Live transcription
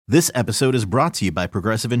This episode is brought to you by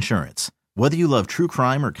Progressive Insurance. Whether you love true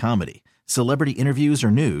crime or comedy, celebrity interviews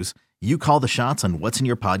or news, you call the shots on what's in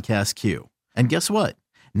your podcast queue. And guess what?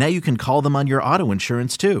 Now you can call them on your auto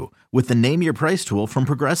insurance too with the Name Your Price tool from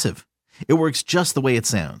Progressive. It works just the way it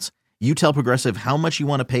sounds. You tell Progressive how much you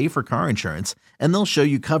want to pay for car insurance, and they'll show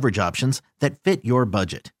you coverage options that fit your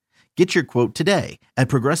budget. Get your quote today at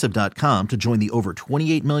Progressive.com to join the over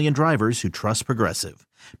 28 million drivers who trust Progressive.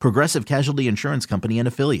 Progressive Casualty Insurance Company and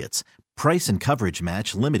Affiliates. Price and coverage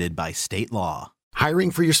match limited by state law. Hiring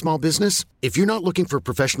for your small business? If you're not looking for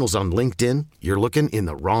professionals on LinkedIn, you're looking in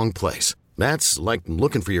the wrong place. That's like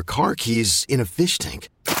looking for your car keys in a fish tank.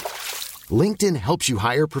 LinkedIn helps you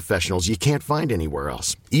hire professionals you can't find anywhere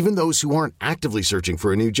else, even those who aren't actively searching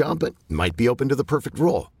for a new job but might be open to the perfect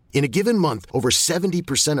role. In a given month, over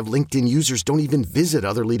 70% of LinkedIn users don't even visit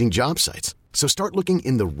other leading job sites. So start looking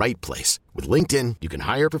in the right place. With LinkedIn, you can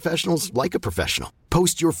hire professionals like a professional.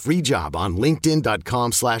 Post your free job on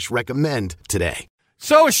linkedin.com/recommend today.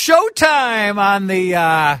 So showtime on the,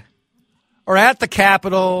 or at the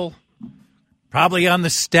Capitol, probably on the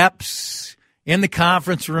steps, in the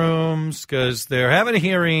conference rooms, because they're having a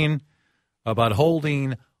hearing about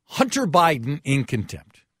holding Hunter Biden in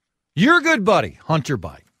contempt. Your good buddy, Hunter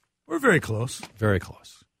Biden. We're very close. Very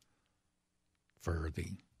close. For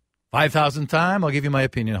the 5,000th time, I'll give you my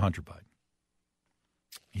opinion on Hunter Biden.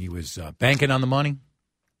 He was banking on the money.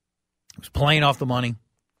 He was playing off the money.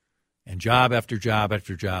 And job after job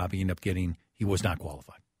after job, he ended up getting, he was not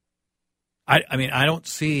qualified. I mean, I don't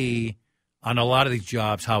see on a lot of these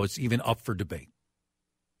jobs how it's even up for debate.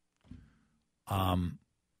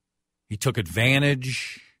 He took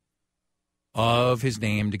advantage of his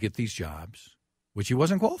name to get these jobs, which he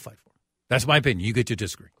wasn't qualified for. That's my opinion. You get to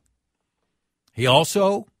disagree. He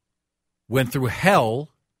also went through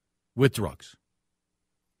hell with drugs.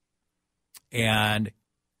 And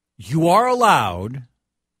you are allowed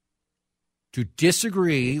to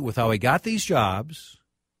disagree with how he got these jobs,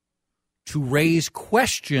 to raise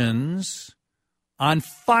questions on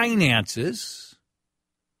finances,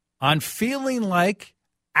 on feeling like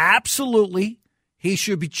absolutely he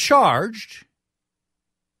should be charged,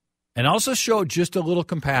 and also show just a little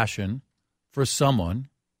compassion for someone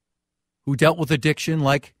who dealt with addiction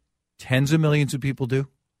like tens of millions of people do,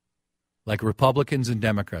 like Republicans and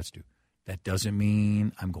Democrats do. That doesn't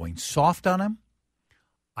mean I'm going soft on him.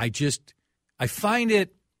 I find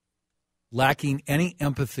it lacking any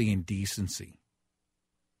empathy and decency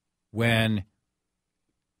when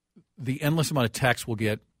the endless amount of texts we'll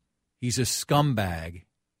get, he's a scumbag,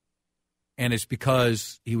 and it's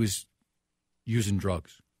because he was using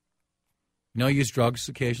drugs. You know, you use drugs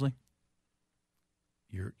occasionally?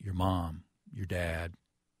 Your mom, your dad,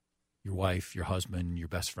 your wife, your husband, your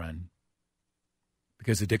best friend.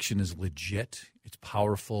 Because addiction is legit, it's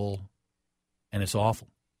powerful, and it's awful.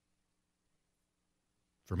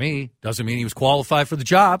 For me, doesn't mean he was qualified for the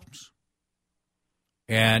jobs.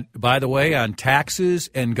 And by the way, on taxes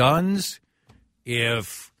and guns,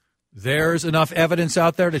 if there's enough evidence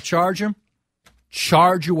out there to charge him,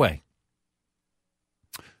 charge away.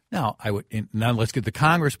 Now let's get the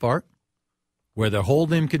Congress part, where they're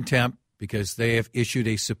holding him in contempt because they have issued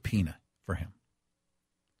a subpoena for him.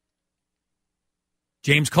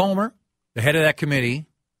 James Comer, the head of that committee,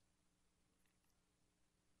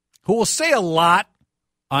 who will say a lot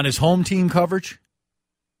on his home team coverage,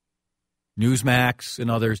 Newsmax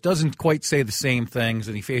and others, doesn't quite say the same things,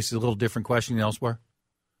 and he faces a little different questioning elsewhere.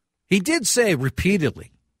 He did say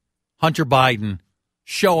repeatedly, Hunter Biden,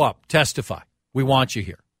 show up, testify. We want you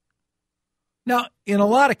here. Now, in a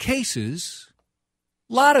lot of cases,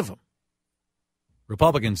 a lot of them,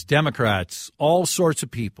 Republicans, Democrats, all sorts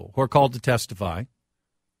of people who are called to testify,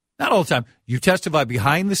 not all the time, you testify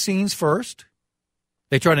behind the scenes first.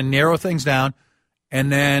 They try to narrow things down,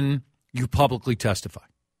 and then you publicly testify.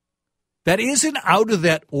 That isn't out of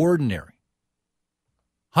that ordinary.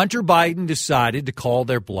 Hunter Biden decided to call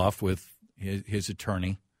their bluff with his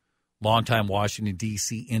attorney, longtime Washington,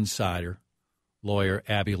 D.C. insider, lawyer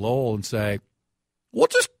Abby Lowell, and say, we'll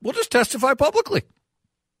just testify publicly.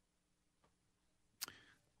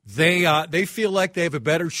 They feel like they have a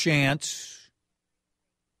better chance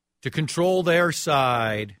to control their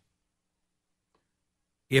side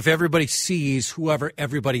if everybody sees whoever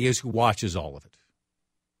everybody is who watches all of it.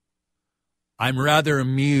 I'm rather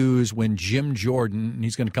amused when Jim Jordan, and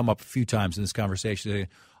he's going to come up a few times in this conversation, say,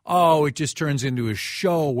 oh, it just turns into a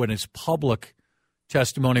show when it's public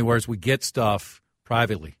testimony, whereas we get stuff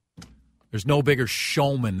privately. There's no bigger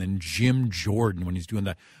showman than Jim Jordan when he's doing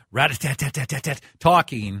the rat-a-tat-tat-tat-tat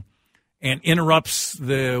talking and interrupts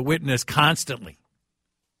the witness constantly.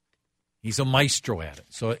 He's a maestro at it.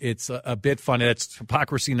 So it's a bit funny. That's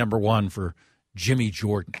hypocrisy number one for Jimmy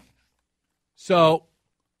Jordan. So,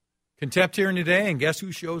 contempt hearing today, and guess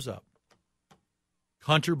who shows up?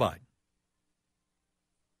 Hunter Biden.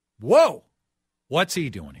 Whoa! What's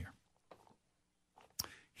he doing here?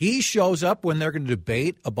 He shows up when they're going to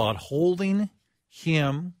debate about holding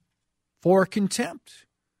him for contempt.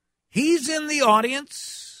 He's in the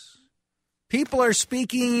audience. People are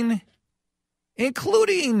speaking,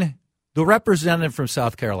 including the representative from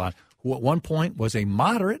South Carolina, who at one point was a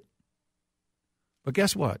moderate. But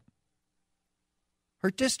guess what?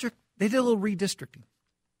 Her district, they did a little redistricting.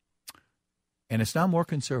 And it's now more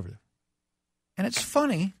conservative. And it's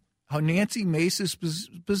funny how Nancy Mace's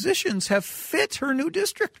positions have fit her new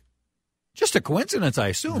district. Just a coincidence, I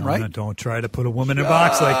assume, right? No, don't try to put a woman in a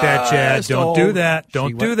box like that, Chad. Don't do that.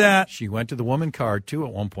 Don't do that. She went to the woman card, too,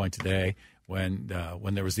 at one point today when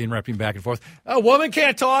there was the interrupting back and forth. A woman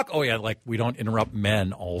can't talk. Oh, yeah, like we don't interrupt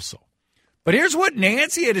men also. But here's what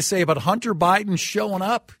Nancy had to say about Hunter Biden showing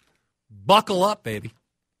up. Buckle up, baby.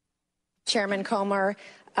 Chairman Comer,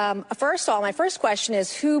 first of all, my first question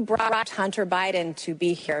is who brought Hunter Biden to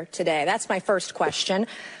be here today? That's my first question.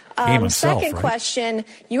 Second question,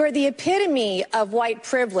 you are the epitome of white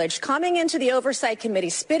privilege, coming into the Oversight Committee,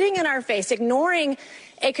 spitting in our face, ignoring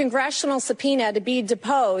a congressional subpoena to be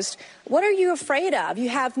deposed. What are you afraid of? You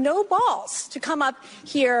have no balls to come up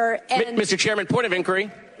here and... Mr. Chairman, point of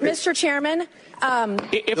inquiry. Mr. Chairman...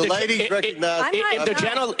 If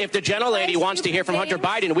the gentle lady wants to hear from Hunter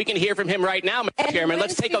Biden, we can hear from him right now, Mr. Chairman.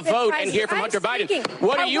 Let's take a vote and hear from Hunter Biden.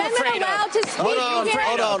 What are you afraid of? Hold on.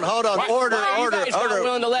 Order.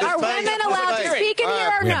 Are women allowed to speak in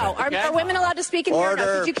here or no? Are women allowed to speak in here or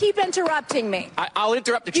no? Could you keep interrupting me? I'll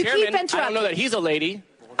interrupt the chairman. I don't know that he's a lady.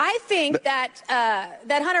 I think that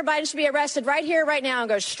Hunter Biden should be arrested right here, right now, and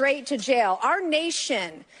go straight to jail. Our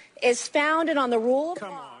nation is founded on the rule of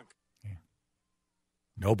law.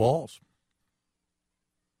 No balls.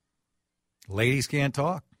 Ladies can't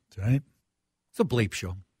talk. That's right. It's a bleep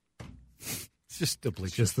show. It's just a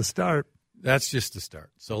bleep show. Just the start. That's just the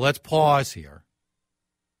start. So let's pause here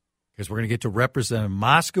because we're going to get to Representative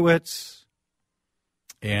Moskowitz.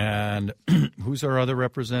 And who's our other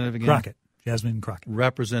representative again? Crockett. Jasmine Crockett.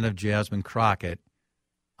 Representative Jasmine Crockett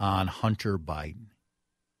on Hunter Biden.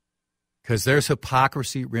 Because there's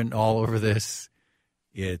hypocrisy written all over this.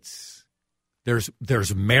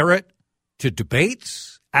 There's merit to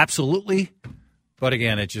debates, absolutely. But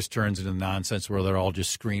again, it just turns into nonsense where they're all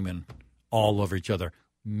just screaming all over each other,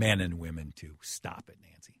 men and women too. Stop it,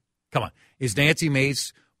 Nancy. Come on. Is Nancy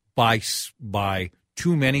Mace by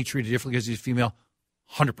too many treated differently because she's female?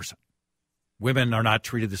 100%. Women are not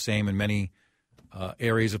treated the same in many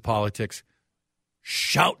areas of politics.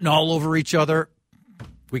 Shouting all over each other.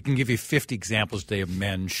 We can give you 50 examples today of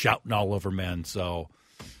men shouting all over men. So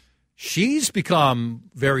she's become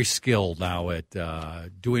very skilled now at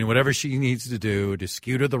doing whatever she needs to do to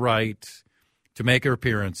skew to the right, to make her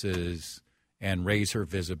appearances, and raise her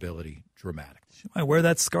visibility dramatically. She might wear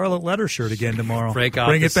that Scarlet Letter shirt again tomorrow. Bring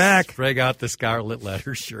it back. Break out the Scarlet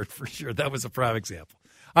Letter shirt for sure. That was a prime example.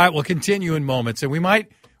 All right, we'll continue in moments, and we might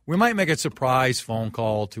make a surprise phone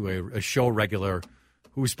call to a show regular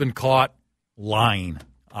who's been caught lying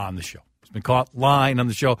on the show. He's been caught lying on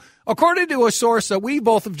the show, according to a source that we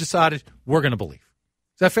both have decided we're going to believe.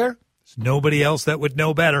 Is that fair? There's nobody else that would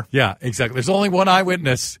know better. Yeah, exactly. There's only one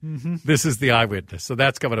eyewitness. Mm-hmm. This is the eyewitness. So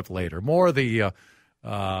that's coming up later. More of the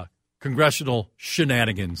congressional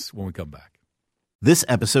shenanigans when we come back. This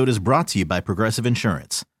episode is brought to you by Progressive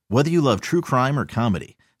Insurance. Whether you love true crime or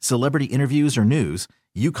comedy, celebrity interviews or news,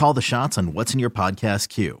 you call the shots on what's in your podcast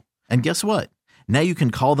queue. And guess what? Now you can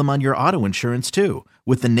call them on your auto insurance, too,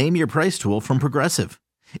 with the Name Your Price tool from Progressive.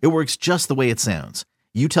 It works just the way it sounds.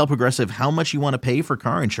 You tell Progressive how much you want to pay for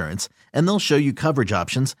car insurance, and they'll show you coverage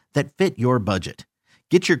options that fit your budget.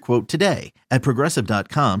 Get your quote today at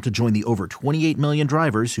Progressive.com to join the over 28 million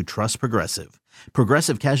drivers who trust Progressive.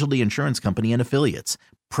 Progressive Casualty Insurance Company and Affiliates.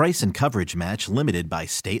 Price and coverage match limited by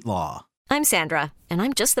state law. I'm Sandra, and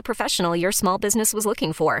I'm just the professional your small business was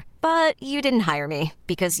looking for. But you didn't hire me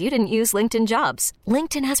because you didn't use LinkedIn Jobs.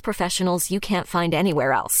 LinkedIn has professionals you can't find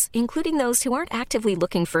anywhere else, including those who aren't actively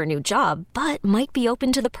looking for a new job, but might be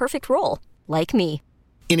open to the perfect role, like me.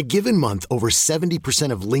 In a given month, over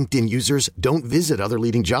 70% of LinkedIn users don't visit other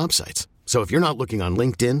leading job sites. So if you're not looking on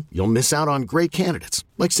LinkedIn, you'll miss out on great candidates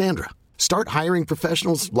like Sandra. Start hiring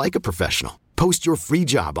professionals like a professional. Post your free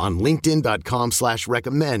job on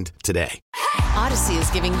linkedin.com/recommend today. Odyssey is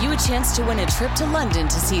giving you a chance to win a trip to London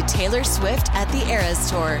to see Taylor Swift at the Eras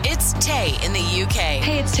Tour. It's Tay in the UK.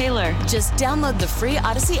 Hey, it's Taylor. Just download the free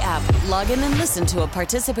Odyssey app, log in and listen to a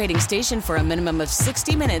participating station for a minimum of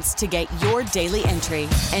 60 minutes to get your daily entry.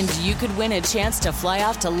 And you could win a chance to fly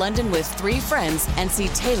off to London with 3 friends and see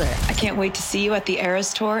Taylor. I can't wait to see you at the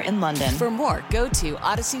Eras Tour in London. For more, go to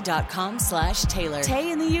odyssey.com/Taylor.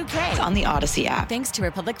 Tay in the UK. It's on the Odyssey app. Thanks to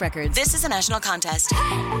Republic Records. This is a national contest.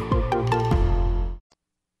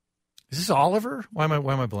 Is this Oliver? Why am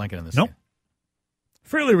I blanking on this? Nope.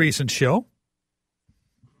 Fairly recent show.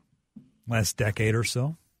 Last decade or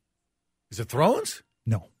so. Is it Thrones?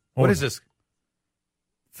 No. What is this?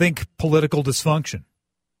 Think political dysfunction.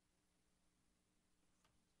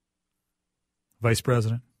 Vice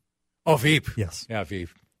President. Oh, Veep. Yes. Yeah, Veep.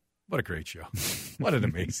 What a great show. What an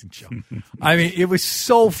amazing show. I mean, it was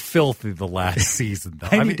so filthy the last season, though.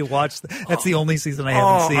 I need to watch that. That's the only season I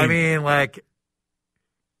haven't seen. I mean, like,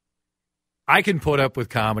 I can put up with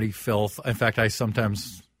comedy filth. In fact, I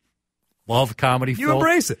sometimes love comedy filth. You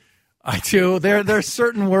embrace it. I do. There are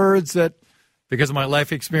certain words that, because of my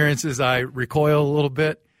life experiences, I recoil a little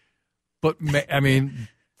bit. But, I mean,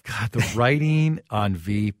 God, the writing on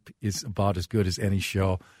Veep is about as good as any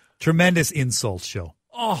show. Tremendous insult show.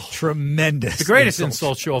 Oh, tremendous. The greatest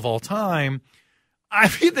insult show of all time.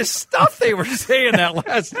 I mean, the stuff they were saying that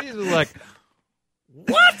last season was like,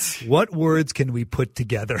 what? What words can we put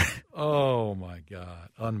together? Oh, my God.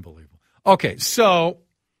 Unbelievable. Okay, so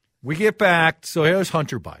we get back. So here's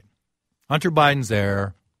Hunter Biden. Hunter Biden's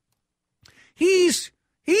there. He's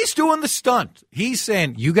doing the stunt. He's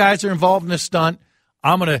saying, you guys are involved in the stunt.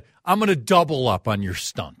 I'm gonna double up on your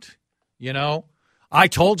stunt. You know? I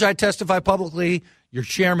told you I'd testify publicly. Your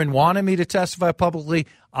chairman wanted me to testify publicly.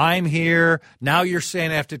 I'm here. Now you're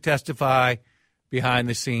saying I have to testify behind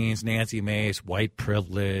the scenes. Nancy Mace, white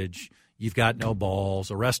privilege. You've got no balls.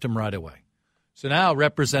 Arrest him right away. So now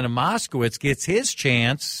Representative Moskowitz gets his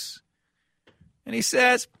chance, and he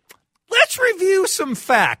says, let's review some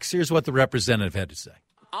facts. Here's what the representative had to say.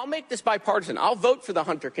 I'll make this bipartisan. I'll vote for the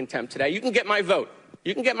Hunter contempt today. You can get my vote.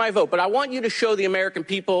 You can get my vote. But I want you to show the American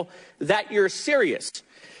people that you're serious.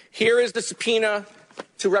 Here is the subpoena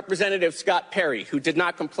to Representative Scott Perry, who did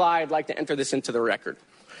not comply. I'd like to enter this into the record.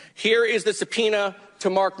 Here is the subpoena to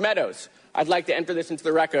Mark Meadows. I'd like to enter this into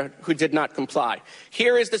the record, who did not comply.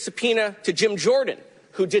 Here is the subpoena to Jim Jordan,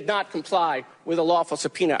 who did not comply with a lawful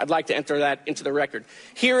subpoena. I'd like to enter that into the record.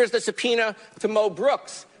 Here is the subpoena to Mo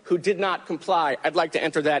Brooks, who did not comply. I'd like to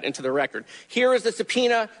enter that into the record. Here is the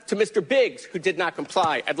subpoena to Mr. Biggs, who did not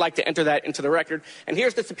comply. I'd like to enter that into the record. And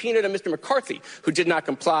here's the subpoena to Mr. McCarthy, who did not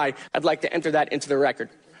comply. I'd like to enter that into the record.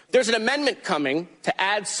 There's an amendment coming to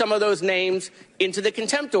add some of those names into the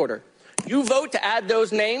contempt order. You vote to add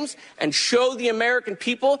those names and show the American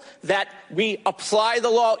people that we apply the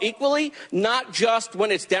law equally, not just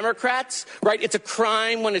when it's Democrats, right? It's a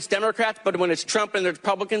crime when it's Democrats, but when it's Trump and the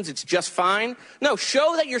Republicans, it's just fine. No,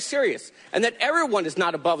 show that you're serious and that everyone is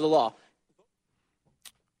not above the law.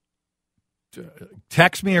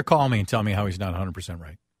 Text me or call me and tell me how he's not 100%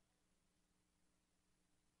 right.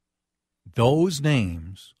 Those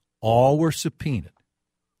names all were subpoenaed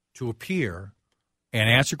to appear and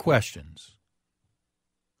answer questions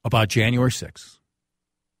about January 6th,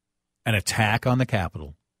 an attack on the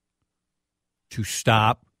Capitol to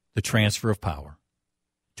stop the transfer of power,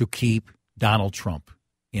 to keep Donald Trump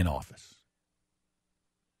in office.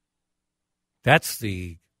 That's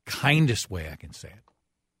the kindest way I can say it.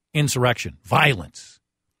 Insurrection, violence.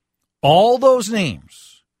 All those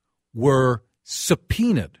names were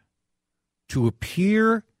subpoenaed to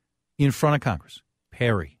appear in front of Congress.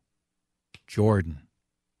 Perry, Jordan,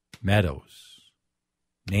 Meadows,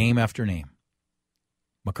 name after name.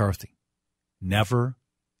 McCarthy. Never,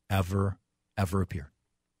 ever, ever appeared.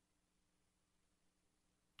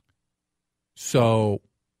 So,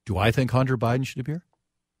 do I think Hunter Biden should appear?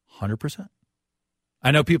 100%.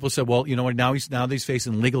 I know people said, well, you know what, now he's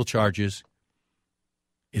facing legal charges.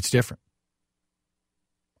 It's different.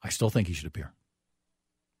 I still think he should appear.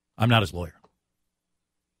 I'm not his lawyer.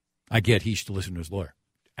 I get he should listen to his lawyer.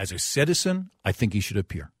 As a citizen, I think he should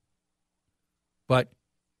appear. But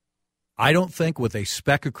I don't think with a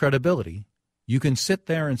speck of credibility, you can sit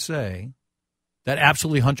there and say that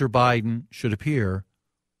absolutely Hunter Biden should appear,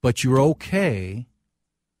 but you're okay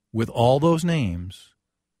with all those names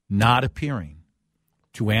not appearing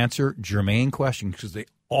to answer germane questions because they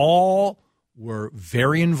all were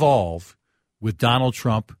very involved with Donald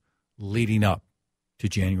Trump leading up to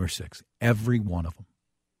January 6th. Every one of them.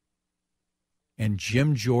 And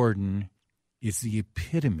Jim Jordan is the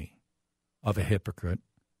epitome of a hypocrite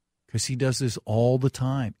because he does this all the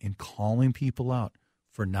time in calling people out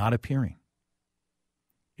for not appearing.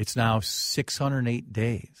 It's now 608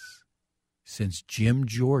 days since Jim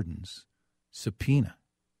Jordan's subpoena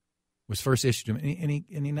was first issued to him.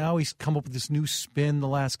 And he now he's come up with this new spin the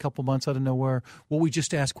last couple months out of nowhere. Well, we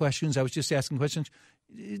just asked questions. I was just asking questions.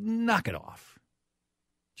 Knock it off.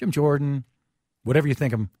 Jim Jordan, whatever you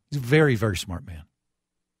think of him, he's a very, very smart man.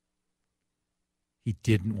 He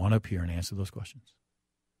didn't want to appear and answer those questions.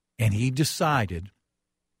 And he decided,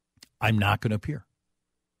 I'm not going to appear.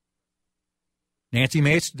 Nancy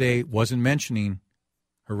Mace today wasn't mentioning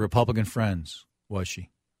her Republican friends, was she?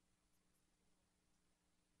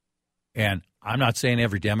 And I'm not saying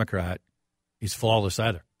every Democrat is flawless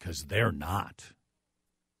either, because they're not.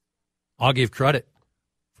 I'll give credit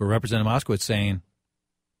for Representative Moskowitz saying,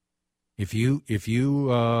 if you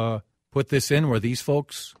put this in where these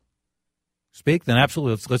folks speak, then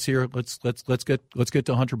absolutely let's get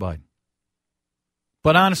to Hunter Biden.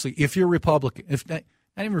 But honestly, if you're Republican, if not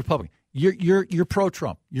even Republican, you're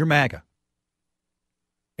pro-Trump, you're MAGA,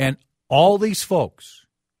 and all these folks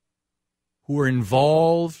who are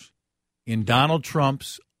involved in Donald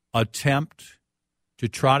Trump's attempt to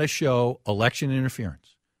try to show election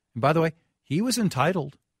interference. And by the way, he was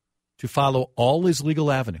entitled to follow all his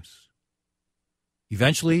legal avenues.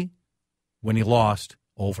 Eventually, when he lost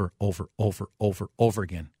over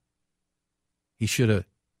again, he should have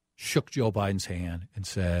shook Joe Biden's hand and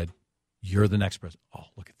said, you're the next president. Oh,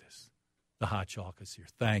 look at this. The hot chocolate's here.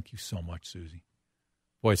 Thank you so much, Susie.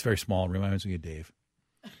 Boy, it's very small. It reminds me of Dave.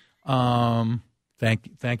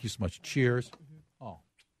 Thank you so much. Cheers. Oh,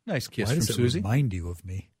 nice kiss from Susie. Why does it remind you of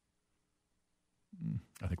me?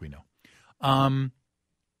 I think we know.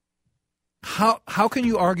 How can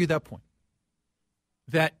you argue that point?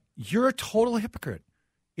 That you're a total hypocrite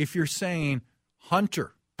if you're saying,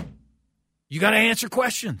 Hunter, you got to answer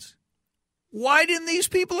questions. Why didn't these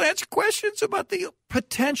people answer questions about the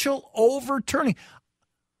potential overturning?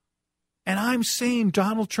 And I'm saying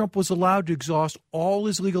Donald Trump was allowed to exhaust all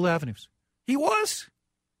his legal avenues. He was.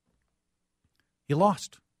 He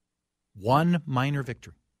lost. One minor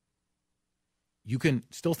victory. You can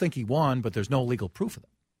still think he won, but there's no legal proof of that.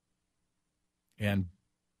 And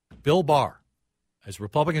Bill Barr, as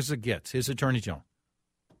Republican as it gets, his attorney general,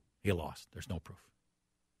 he lost. There's no proof.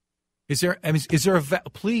 Is there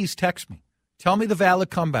please text me. Tell me the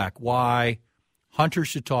valid comeback why Hunter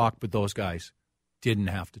should talk, but those guys didn't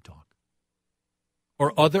have to talk.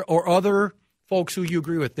 Or other folks who you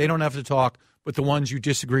agree with, they don't have to talk, but the ones you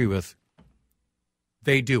disagree with,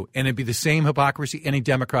 they do. And it'd be the same hypocrisy any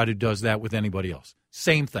Democrat who does that with anybody else.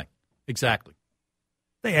 Same thing. Exactly.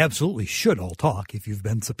 They absolutely should all talk. If you've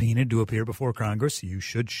been subpoenaed to appear before Congress, you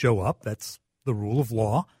should show up. That's the rule of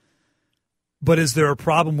law. But is there a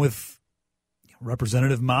problem with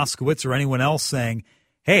Representative Moskowitz or anyone else saying,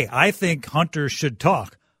 hey, I think Hunter should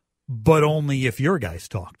talk, but only if your guys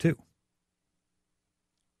talk too?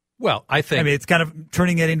 Well, I mean, it's kind of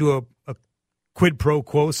turning it into a quid pro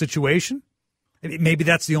quo situation. Maybe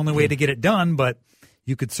that's the only way to get it done, but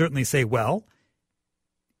you could certainly say, well,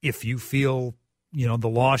 if you feel, the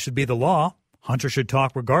law should be the law, Hunter should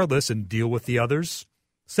talk regardless and deal with the others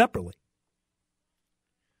separately.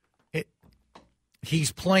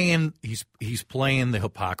 He's playing the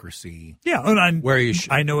hypocrisy. Yeah, and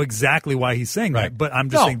I know exactly why he's saying that, but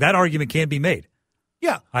I'm just saying that argument can't be made.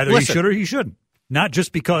 Yeah. Either he should or he shouldn't. Not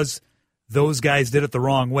just because those guys did it the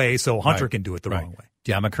wrrong way, so Hunter can do it the wrong way.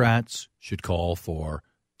 Democrats should call for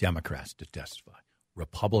Democrats to testify.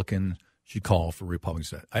 Republicans should call for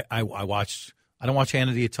Republicans. I don't watch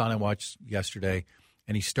Hannity a ton. I watched yesterday,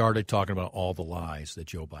 and he started talking about all the lies that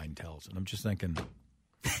Joe Biden tells. And I'm just thinking,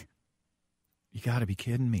 you got to be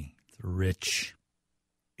kidding me. It's rich.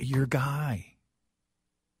 Your guy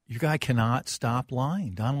cannot stop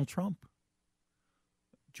lying. Donald Trump.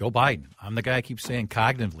 Joe Biden. I'm the guy I keep saying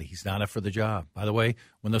cognitively he's not up for the job. By the way,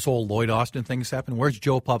 when this whole Lloyd Austin thing has happened, where's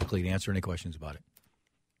Joe publicly to answer any questions about it?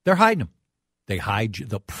 They're hiding him. They hide.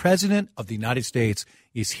 The president of the United States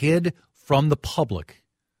is hid from the public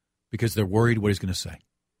because they're worried what he's going to say.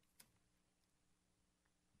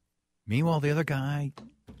 Meanwhile, the other guy,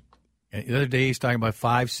 the other day he's talking about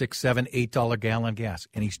 $5, $6, $7, $8 gallon gas,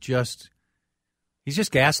 and he's just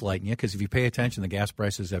gaslighting you because if you pay attention, the gas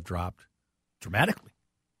prices have dropped dramatically.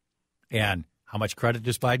 And how much credit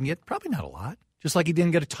does Biden get? Probably not a lot. Just like he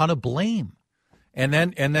didn't get a ton of blame. And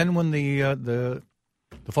then when the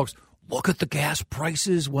folks look at the gas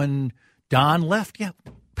prices when Don left,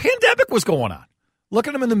 pandemic was going on. Look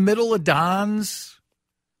at him in the middle of Don's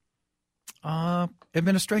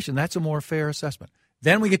administration. That's a more fair assessment.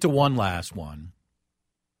 Then we get to one last one.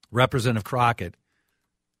 Representative Crockett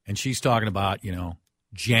And she's talking about,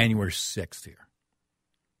 January 6th here.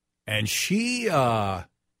 And she, does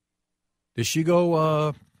she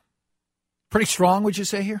go pretty strong, would you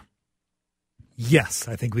say here? Yes,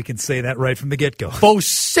 I think we can say that right from the get-go.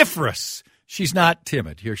 Vociferous. She's not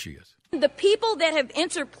timid. Here she is. The people that have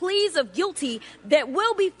entered pleas of guilty that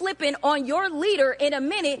will be flipping on your leader in a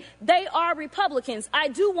minute, they are Republicans. I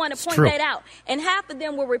do want to point that out. And half of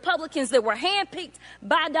them were Republicans that were handpicked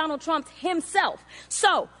by Donald Trump himself.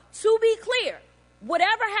 So, to be clear,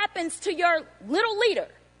 whatever happens to your little leader,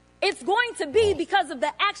 it's going to be because of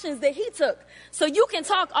the actions that he took. So you can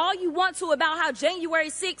talk all you want to about how January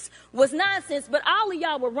 6th was nonsense, but all of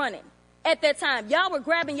y'all were running. At that time, y'all were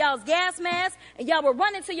grabbing y'all's gas masks and y'all were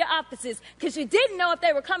running to your offices because you didn't know if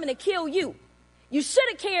they were coming to kill you. You should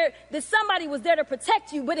have cared that somebody was there to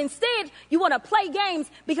protect you, but instead you want to play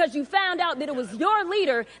games because you found out that it was your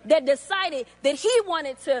leader that decided that he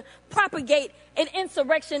wanted to propagate an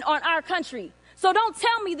insurrection on our country. So don't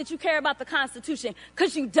tell me that you care about the Constitution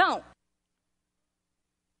because you don't.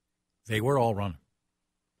 They were all running.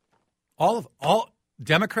 All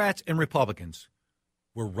Democrats and Republicans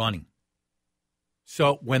were running.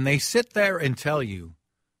 So when they sit there and tell you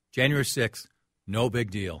January 6th, no big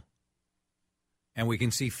deal, and we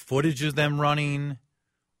can see footage of them running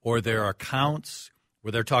or their accounts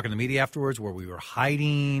where they're talking to the media afterwards where we were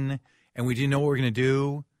hiding and we didn't know what we were going to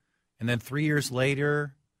do, and then 3 years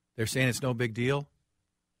later they're saying it's no big deal,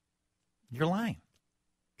 you're lying.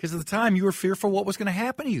 Because at the time you were fearful what was going to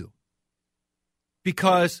happen to you.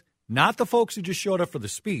 Because not the folks who just showed up for the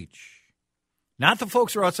speech, not the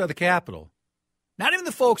folks who are outside the Capitol, not even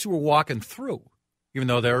the folks who were walking through, even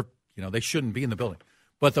though they shouldn't be in the building,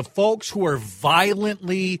 but the folks who are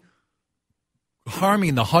violently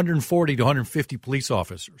harming the 140 to 150 police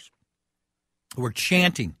officers who are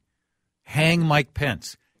chanting, hang Mike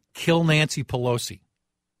Pence, kill Nancy Pelosi.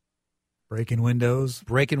 Breaking windows.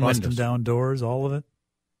 Busting down doors, all of it.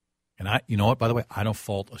 And you know what, by the way, I don't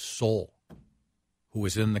fault a soul who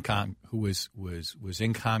was in was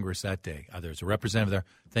in Congress that day. There's a representative there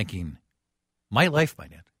thinking, my life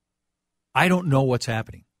might end. I don't know what's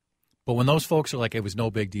happening. But when those folks are like, it was no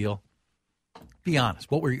big deal, be honest.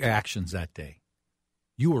 What were your actions that day?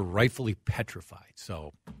 You were rightfully petrified.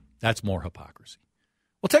 So that's more hypocrisy.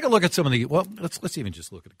 We'll take a look at some of the, let's even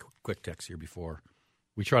just look at a quick text here before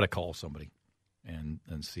we try to call somebody and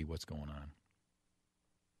see what's going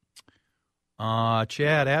on.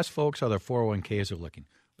 Chad, ask folks how their 401ks are looking.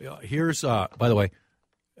 Here's, by the way,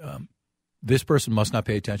 this person must not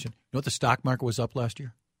pay attention. You know what the stock market was up last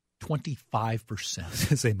year?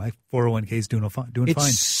 25%. Say my 401k is doing fine. It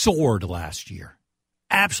soared last year.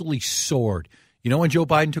 Absolutely soared. You know when Joe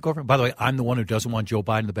Biden took over? By the way, I'm the one who doesn't want Joe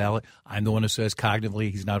Biden the ballot. I'm the one who says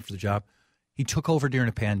cognitively he's not for the job. He took over during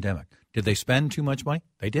a pandemic. Did they spend too much money?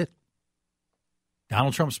 They did.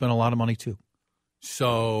 Donald Trump spent a lot of money too.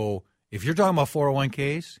 So if you're talking about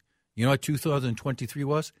 401ks, you know what 2023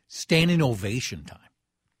 was? Standing ovation time.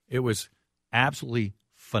 It was absolutely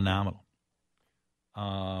phenomenal.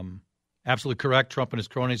 Absolutely correct. Trump and his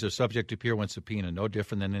cronies are subject to appear when subpoenaed, no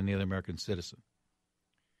different than any other American citizen.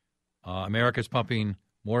 America's pumping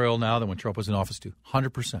more oil now than when Trump was in office, too.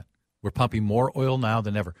 100%. We're pumping more oil now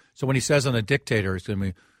than ever. So when he says on a dictator, it's going to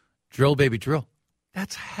be drill, baby, drill.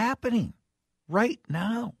 That's happening right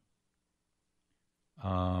now.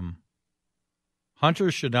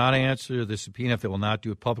 Hunters should not answer the subpoena if they will not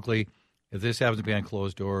do it publicly. If this happens to be on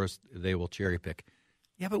closed doors, they will cherry pick.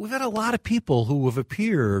 Yeah, but we've had a lot of people who have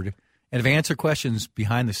appeared and have answered questions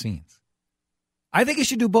behind the scenes. I think he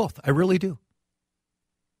should do both. I really do.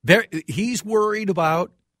 He's worried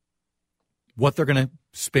about what they're going to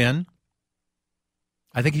spin.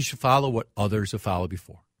 I think he should follow what others have followed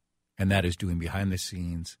before, and that is doing behind the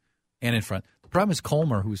scenes and in front. The problem is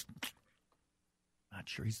Comer, who's not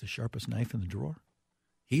sure he's the sharpest knife in the drawer.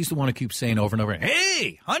 He's the one who keeps saying over and over,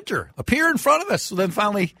 hey, Hunter, appear in front of us. So then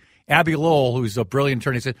finally, Abby Lowell, who's a brilliant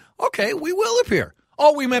attorney, said, okay, we will appear.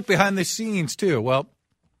 Oh, we meant behind the scenes, too. Well,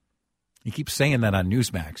 he keeps saying that on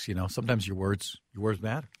Newsmax. You know, sometimes your words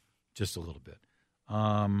matter just a little bit.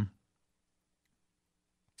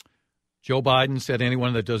 Joe Biden said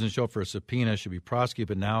anyone that doesn't show up for a subpoena should be prosecuted,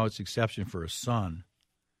 but now it's exception for a son.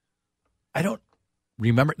 I don't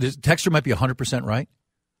remember. This texter might be 100% right.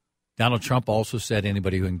 Donald Trump also said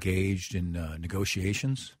anybody who engaged in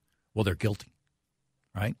negotiations, well, they're guilty,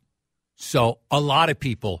 right? So a lot of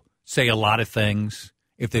people say a lot of things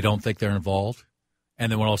if they don't think they're involved.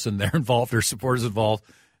 And then when all of a sudden they're involved, their supporters involved,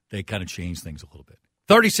 they kind of change things a little bit.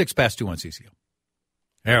 36 past 2 on CCO.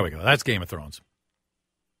 There we go. That's Game of Thrones.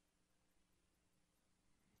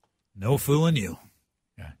 No fooling you.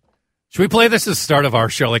 Yeah. Should we play this as the start of our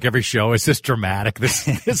show, like every show? Is this dramatic? This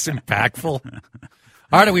impactful?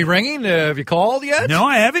 All right, are we ringing? Have you called yet? No,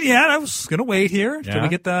 I haven't yet. I was going to wait here until we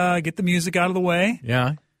get the music out of the way.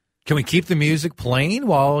 Yeah. Can we keep the music playing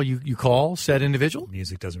while you call said individual?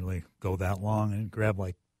 Music doesn't really go that long. And grab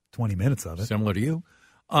like 20 minutes of it. Similar to you.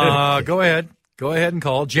 Go ahead. Go ahead and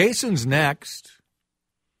call. Jason's next.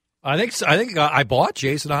 I think I bought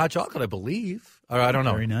Jason a hot chocolate, I believe. Or I don't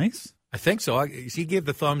know. Very nice. I think so. He gave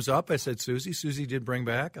the thumbs up. I said Susie. Susie did bring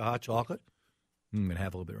back a hot chocolate. I'm going to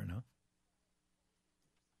have a little bit right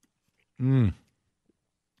now.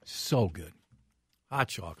 So good. Hot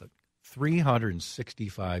chocolate.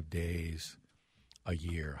 365 days a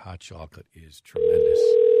year. Hot chocolate is tremendous.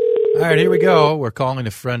 All right, here we go. We're calling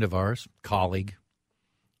a friend of ours, colleague,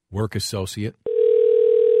 work associate.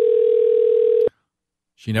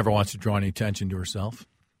 She never wants to draw any attention to herself.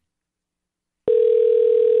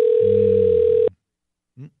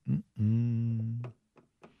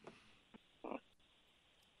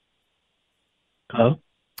 Hello?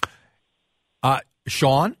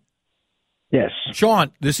 Sean? Yes.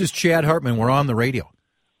 Sean, this is Chad Hartman. We're on the radio.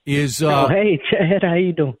 Hey, Chad, how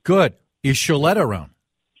you doing? Good. Is Sheletta around?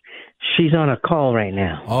 She's on a call right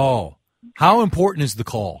now. Oh. How important is the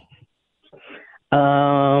call?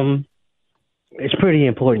 It's pretty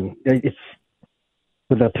important. It's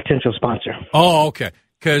with a potential sponsor. Oh, okay.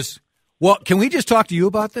 Because, can we just talk to you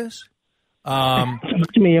about this? Talk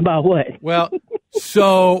to me about what? Well,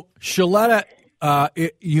 so Sheletta,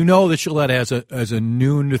 you know that Sheletta has a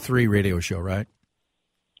noon to 3 radio show, right?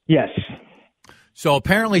 Yes. So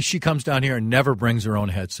apparently she comes down here and never brings her own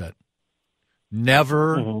headset.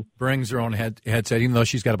 Never brings her own headset, even though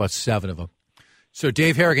she's got about 7 of them. So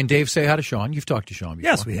Dave Harrigan, Dave, say hi to Sean. You've talked to Sean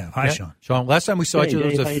before. Yes, we have. Hi, Sean. Sean, last time we saw each other,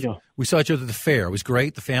 we saw each other at the fair. It was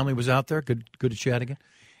great. The family was out there. Good to chat again.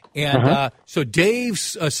 And so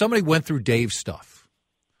Dave's somebody went through Dave's stuff.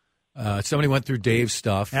 At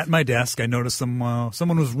my desk, I noticed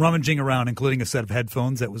someone was rummaging around, including a set of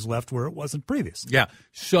headphones that was left where it wasn't previously. Yeah.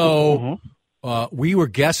 So we were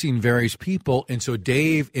guessing various people, and so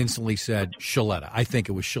Dave instantly said Sheletta. I think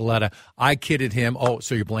it was Sheletta. I kidded him. Oh,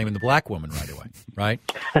 so you're blaming the black woman right away, right?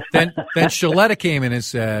 then Sheletta came in and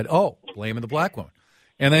said, oh, blaming the black woman.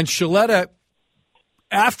 And then Sheletta,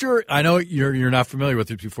 after, I know you're not familiar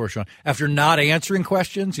with it before, Sean, after not answering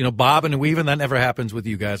questions, bobbing and weaving, that never happens with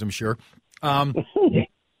you guys, I'm sure.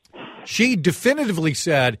 She definitively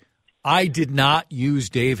said, I did not use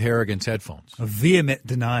Dave Harrigan's headphones. A vehement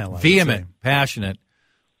denial. Vehement, passionate.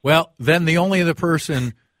 Well, then the only other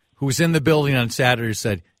person who was in the building on Saturday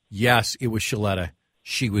said, yes, it was Sheletta.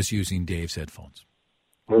 She was using Dave's headphones.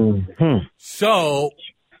 So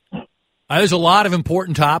there's a lot of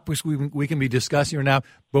important topics we can be discussing here now,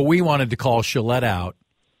 but we wanted to call Sheletta out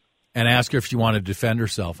and ask her if she wanted to defend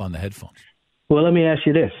herself on the headphones. Well, let me ask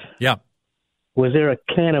you this. Yeah. Was there a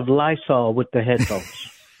can of Lysol with the headphones?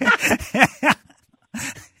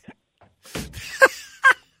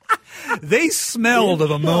 They smelled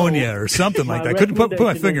of ammonia or something like that. I couldn't put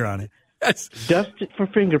my finger on it. Yes. Dust it for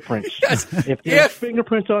fingerprints. Yes. If there's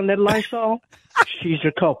fingerprints on that Lysol, she's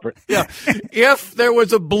your culprit. Yeah. If there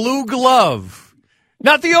was a blue glove,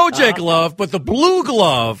 not the OJ glove, but the blue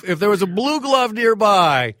glove, if there was a blue glove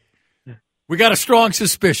nearby, we got a strong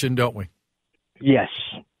suspicion, don't we? Yes.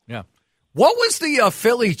 Yeah. What was the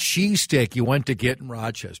Philly cheesesteak you went to get in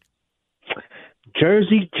Rochester?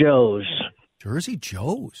 Jersey Joe's. Jersey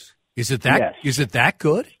Joe's. Is it that? Yes. Is it that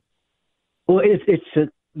good? Well, it's a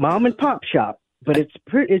mom and pop shop, but it's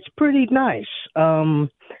pretty nice.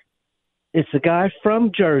 It's a guy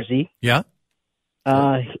from Jersey. Yeah.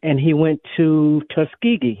 And he went to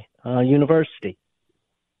Tuskegee University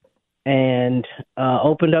and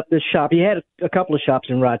opened up this shop. He had a couple of shops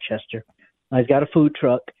in Rochester. He's got a food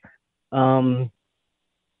truck. But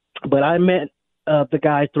I met the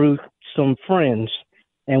guy through some friends,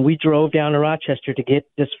 and we drove down to Rochester to get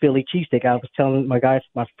this Philly cheesesteak. I was telling my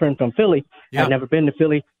friend from Philly, I'd never been to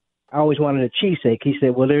Philly. I always wanted a cheesesteak. He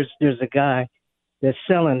said, well, there's a guy that's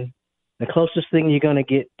selling the closest thing you're going to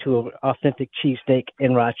get to an authentic cheesesteak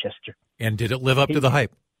in Rochester. And did it live up to the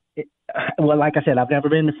hype? Well, like I said, I've never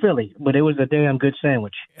been to Philly, but it was a damn good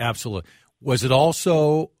sandwich. Absolutely. Was it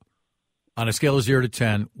also, on a scale of 0 to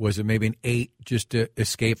 10, was it maybe an 8 just to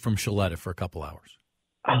escape from Sheletta for a couple hours?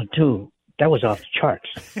 Oh, dude, that was off the charts.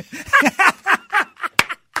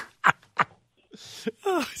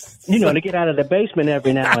 To get out of the basement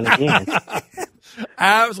every now and again.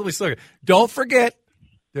 Absolutely so good. Don't forget,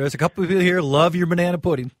 there's a couple of people here love your banana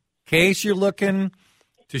pudding. In case you're looking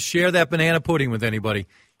to share that banana pudding with anybody,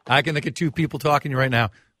 I can think of 2 people talking to you right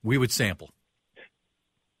now. We would sample.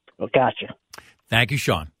 Well, gotcha. Thank you,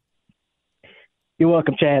 Sean. You're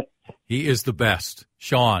welcome, Chad. He is the best.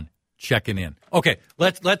 Sean, checking in. Okay,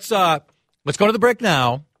 let's go to the break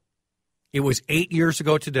now. It was 8 years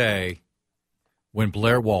ago today when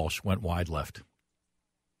Blair Walsh went wide left.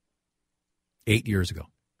 8 years ago.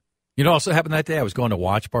 You know what also happened that day? I was going to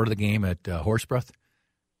watch part of the game at Horsebreath.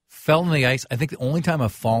 Fell in the ice. I think the only time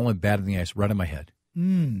I've fallen bad in the ice, right in my head.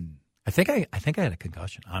 I think I had a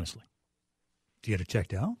concussion, honestly. Do you get it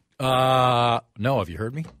checked out? No. Have you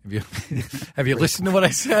heard me? Have you listened to what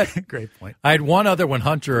I said? Great point. I had one other when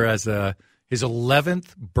Hunter, as his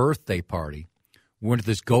 11th birthday party, we went to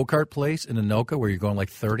this go-kart place in Anoka where you're going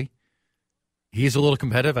like 30. He's a little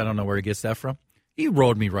competitive. I don't know where he gets that from. He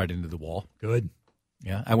rode me right into the wall. Good.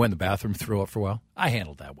 Yeah, I went in the bathroom, threw up for a while. I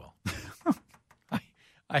handled that well.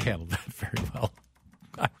 I handled that very well.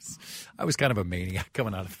 I was kind of a maniac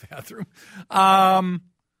coming out of the bathroom.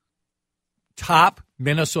 Top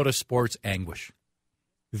Minnesota sports anguish.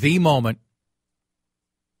 The moment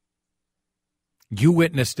you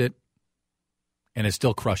witnessed it, and it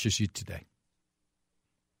still crushes you today.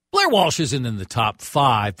 Blair Walsh isn't in the top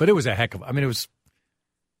 5, but it was a heck of. I mean, it was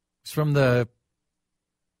from the.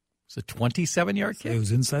 It's a 27-yard kick. It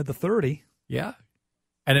was inside the 30. Yeah,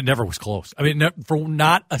 and it never was close. I mean, for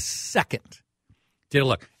not a second. Did it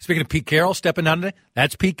look? Speaking of Pete Carroll stepping down today,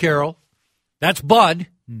 that's Pete Carroll. That's Bud.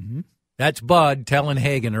 Mm-hmm. That's Bud telling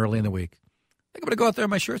Hagen early in the week, I think I'm going to go out there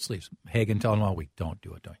in my shirt sleeves. Hagen telling him all week, don't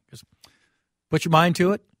do it. Because put your mind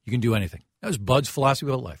to it, you can do anything. That was Bud's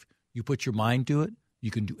philosophy about life. You put your mind to it,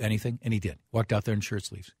 you can do anything, and he did. Walked out there in shirt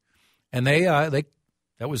sleeves. And that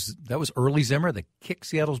was early Zimmer. They kicked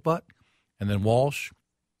Seattle's butt. And then Walsh.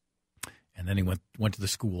 And then he went to the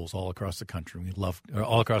schools all across the country.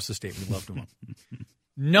 All across the state. We loved him.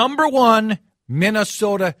 Number one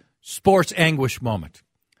Minnesota sports anguish moment.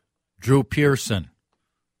 Drew Pearson,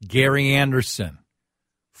 Gary Anderson,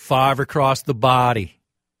 5 across the body.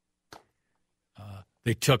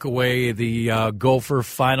 They took away the Gopher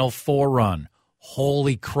Final Four run.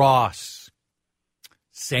 Holy Cross.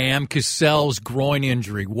 Sam Cassell's groin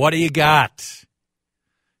injury. What do you got?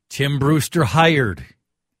 Tim Brewster hired.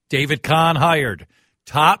 David Kahn hired.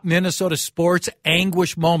 Top Minnesota sports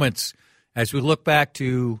anguish moments as we look back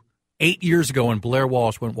to 8 years ago when Blair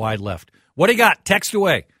Walsh went wide left. What do you got? Text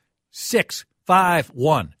away.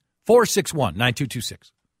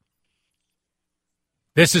 651-461-9226.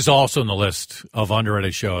 This is also on the list of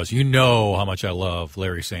underrated shows. You know how much I love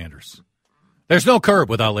Larry Sanders. There's no Curb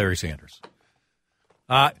without Larry Sanders.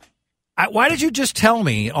 Why did you just tell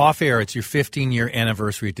me off air it's your 15-year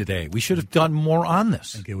anniversary today? We should have done more on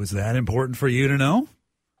this. I think it was that important for you to know.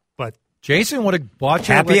 But Jason would have bought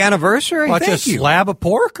you happy anniversary. Bought you a slab of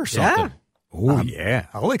pork or something. Yeah. Oh, yeah.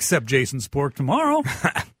 I'll accept Jason's pork tomorrow.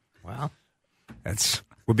 Well, that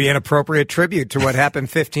would be an appropriate tribute to what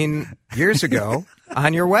happened 15 years ago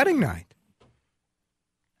on your wedding night.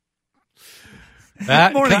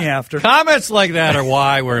 Morning after. Comments like that are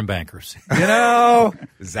why we're in bankruptcy. You know,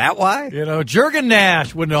 is that why? You know, Jurgen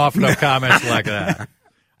Nash wouldn't have offered up comments like that.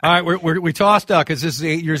 All right, we tossed out because this is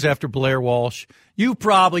 8 years after Blair Walsh. You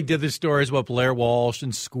probably did the stories about Blair Walsh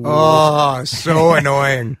in school. Oh, so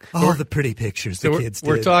annoying. All the pretty pictures the kids did.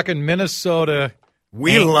 We're talking Minnesota.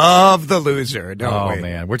 We love the loser, don't we? Oh,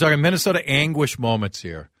 man. We're talking Minnesota anguish moments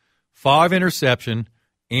here. 5 interception.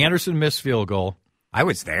 Anderson missed field goal. I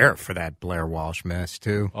was there for that Blair Walsh miss,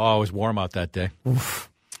 too. Oh, it was warm out that day.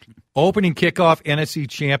 Opening kickoff, NFC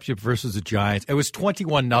Championship versus the Giants. It was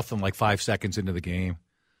 21-0 like 5 seconds into the game.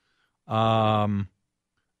 The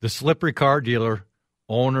slippery car dealer,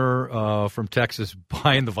 owner from Texas,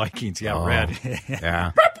 buying the Vikings. Yeah, red.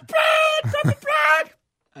 Yeah.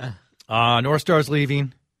 North Star's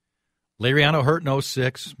leaving. Lariano hurt in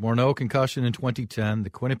 06. Morneau concussion in 2010. The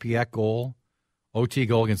Quinnipiac goal. OT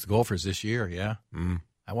goal against the Gophers this year, yeah.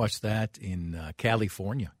 I watched that in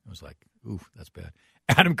California. I was like, ooh, that's bad.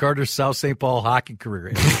 Adam Carter's South St. Paul hockey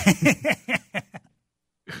career.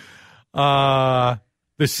 The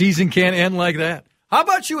season can't end like that. How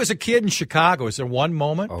about you as a kid in Chicago? Is there one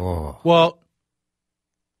moment? Oh. Well,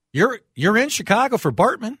 you're in Chicago for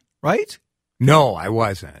Bartman, right? No, I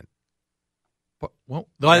wasn't. Well,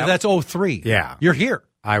 that's 03. Yeah. You're here.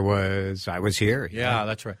 I was here. Yeah,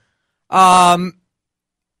 that's right.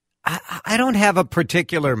 I don't have a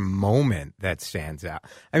particular moment that stands out.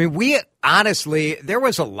 I mean, honestly, there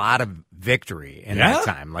was a lot of victory in that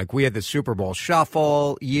time. Like, we had the Super Bowl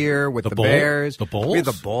shuffle year with the Bears. The Bulls? We had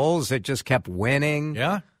the Bulls that just kept winning.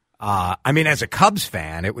 Yeah. I mean, as a Cubs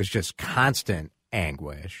fan, it was just constant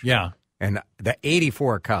anguish. Yeah. And the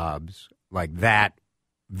 84 Cubs, like that,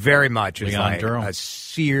 very much is like Durham. a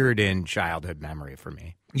seared-in childhood memory for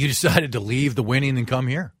me. You decided to leave the winning and come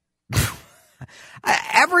here.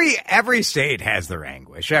 Every state has their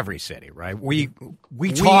anguish. Every city, right? We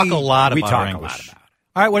talk a lot about we talk our a anguish. lot about it.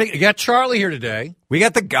 All right, you got Charlie here today. We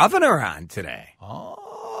got the governor on today. Oh.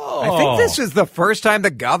 I think this is the first time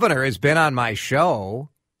the governor has been on my show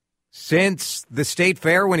since the state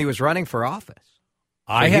fair when he was running for office.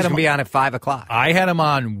 So I had him be on at 5:00. I had him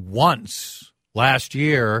on once last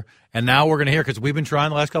year, and now we're going to hear, because we've been trying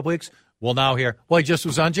the last couple weeks. We'll now hear, well, he just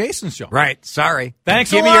was on Jason's show. Right. Sorry.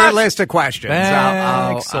 Thanks Give a me lot. your list of questions.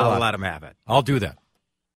 Thanks I'll let him have it. I'll do that.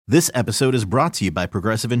 This episode is brought to you by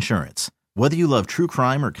Progressive Insurance. Whether you love true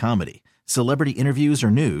crime or comedy, celebrity interviews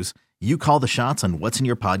or news, you call the shots on what's in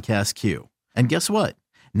your podcast queue. And guess what?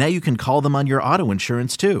 Now you can call them on your auto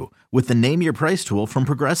insurance too with the Name Your Price tool from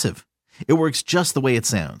Progressive. It works just the way it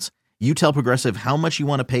sounds. You tell Progressive how much you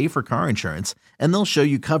want to pay for car insurance, and they'll show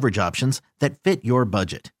you coverage options that fit your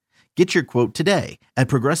budget. Get your quote today at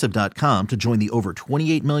Progressive.com to join the over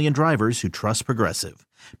 28 million drivers who trust Progressive.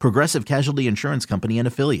 Progressive Casualty Insurance Company and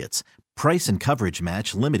Affiliates. Price and coverage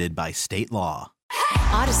match limited by state law.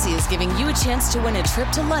 Odyssey is giving you a chance to win a trip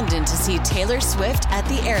to London to see Taylor Swift at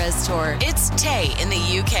the Eras Tour. It's Tay in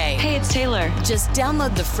the UK. Hey, it's Taylor. Just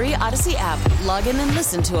download the free Odyssey app, log in and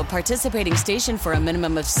listen to a participating station for a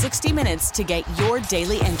minimum of 60 minutes to get your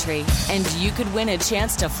daily entry. And you could win a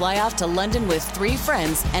chance to fly off to London with 3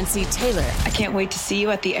 friends and see Taylor. I can't wait to see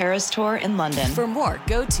you at the Eras Tour in London. For more,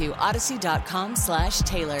 go to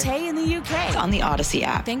odyssey.com/Taylor. Tay in the UK. It's on the Odyssey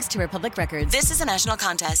app. Thanks to Republic Records. This is a national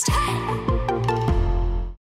contest.